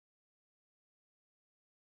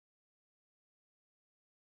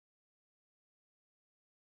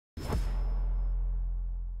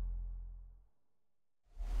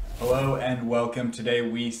Hello and welcome. Today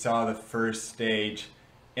we saw the first stage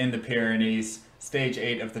in the Pyrenees, stage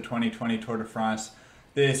 8 of the 2020 Tour de France.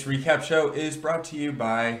 This recap show is brought to you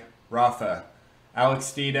by Rafa. Alex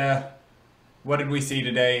Stida, what did we see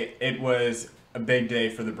today? It was a big day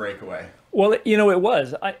for the breakaway. Well, it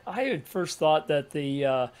was. I had first thought that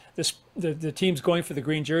the teams going for the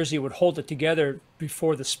green jersey would hold it together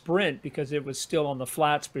before the sprint because it was still on the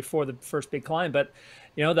flats before the first big climb. But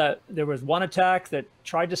that there was one attack that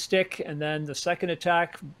tried to stick, and then the second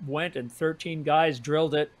attack went, and 13 guys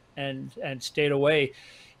drilled it and stayed away.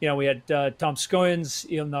 We had Tom Scoyens,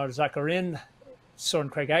 Ilnur Zakarin, Soren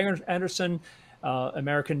Craig Anderson,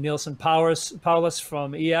 American Nielsen Paulus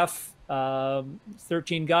from EF,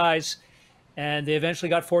 13 guys. And they eventually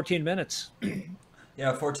got 14 minutes.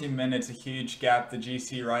 Yeah, 14 minutes, a huge gap. The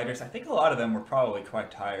GC riders, I think a lot of them were probably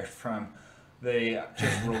quite tired from the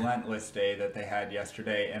just relentless day that they had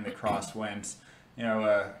yesterday and the crosswinds.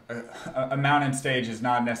 A mountain stage is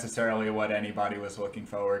not necessarily what anybody was looking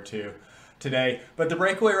forward to today. But the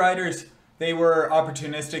breakaway riders, they were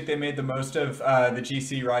opportunistic. They made the most of the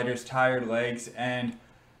GC riders' tired legs, and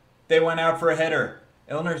they went out for a hitter.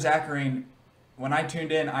 Ilnur Zakarin, when I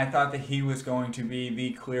tuned in, I thought that he was going to be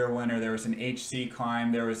the clear winner. There was an HC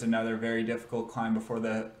climb. There was another very difficult climb before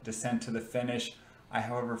the descent to the finish. I,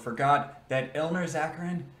 however, forgot that Ilnur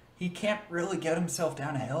Zakarin, he can't really get himself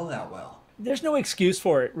down a hill that well. There's no excuse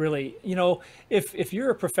for it, really. If you're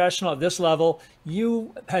a professional at this level,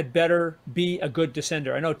 you had better be a good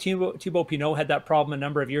descender. I know Thibaut Pinot had that problem a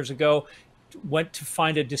number of years ago. Went to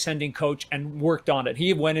find a descending coach and worked on it.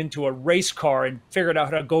 He went into a race car and figured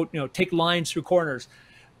out how to go, take lines through corners.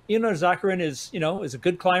 Ilnur Zakarin is a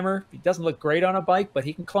good climber. He doesn't look great on a bike, but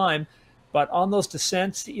he can climb. But on those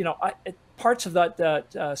descents, parts of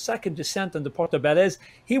that second descent on the Portobello,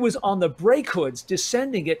 he was on the brake hoods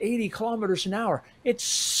descending at 80 kilometers an hour. It's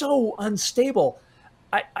so unstable.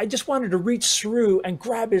 I just wanted to reach through and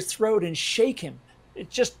grab his throat and shake him.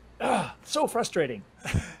 It's just so frustrating.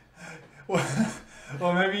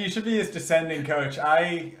 Well, maybe you should be his descending coach.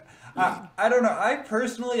 I don't know.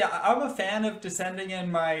 I'm a fan of descending in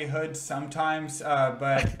my hood sometimes,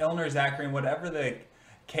 but Ilnur Zakarin, whatever the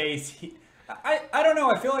case, I don't know.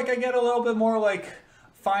 I feel like I get a little bit more like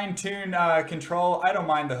fine-tune control. I don't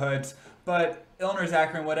mind the hoods, but Ilnur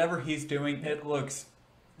Zakarin, whatever he's doing, it looks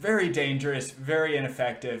very dangerous, very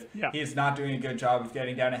ineffective. Yeah. He is not doing a good job of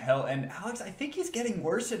getting down a hill. And Alex, I think he's getting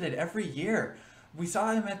worse at it every year. We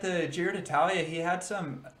saw him at the Giro d'Italia. He had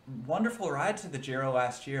some wonderful rides at the Giro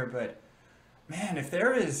last year, but man, if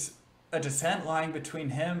there is a descent lying between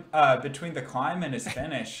between the climb and his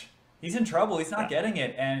finish, he's in trouble. He's not getting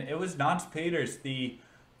it. And it was Nans Peters, the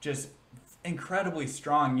just incredibly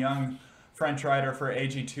strong young French rider for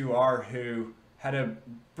AG2R, who had a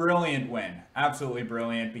brilliant win. Absolutely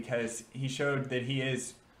brilliant, because he showed that he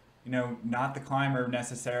is not the climber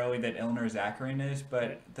necessarily that Ilnur Zakarin is,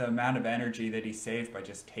 but the amount of energy that he saved by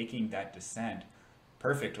just taking that descent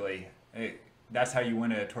perfectly. That's how you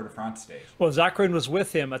win a Tour de France stage. Well, Zakarin was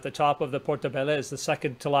with him at the top of the Portobello, the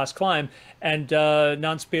second to last climb, and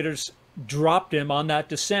Nans Peters dropped him on that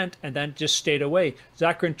descent and then just stayed away.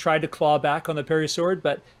 Zakarin tried to claw back on the Périsord,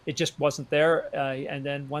 but it just wasn't there. And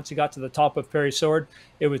then once he got to the top of Périsord,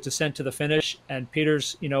 it was descent to the finish. And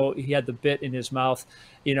Peters, he had the bit in his mouth.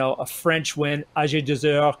 A French win,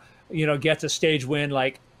 AG2R, gets a stage win.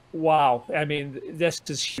 Like, wow. I mean, this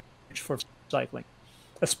is huge for cycling,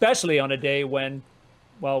 especially on a day when,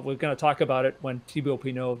 well, we're going to talk about it, when Thibaut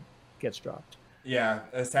Pinot gets dropped. Yeah,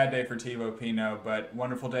 a sad day for Thibaut Pinot, but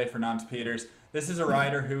wonderful day for Nans Peters. This is a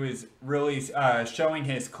rider who is really showing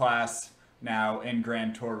his class now in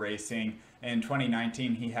Grand Tour racing. In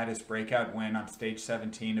 2019, he had his breakout win on stage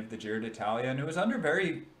 17 of the Giro d'Italia, and it was under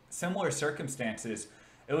very similar circumstances.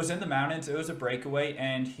 It was in the mountains, it was a breakaway,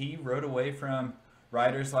 and he rode away from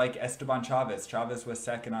riders like Esteban Chaves. Chaves was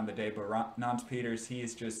second on the day, but Nans Peters, he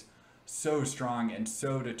is just so strong and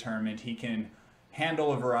so determined. He can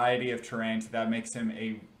handle a variety of terrains. That makes him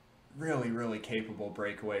a really, really capable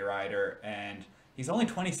breakaway rider. And he's only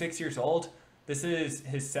 26 years old. This is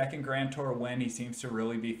his second Grand Tour win. He seems to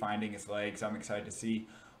really be finding his legs. I'm excited to see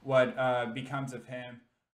what becomes of him.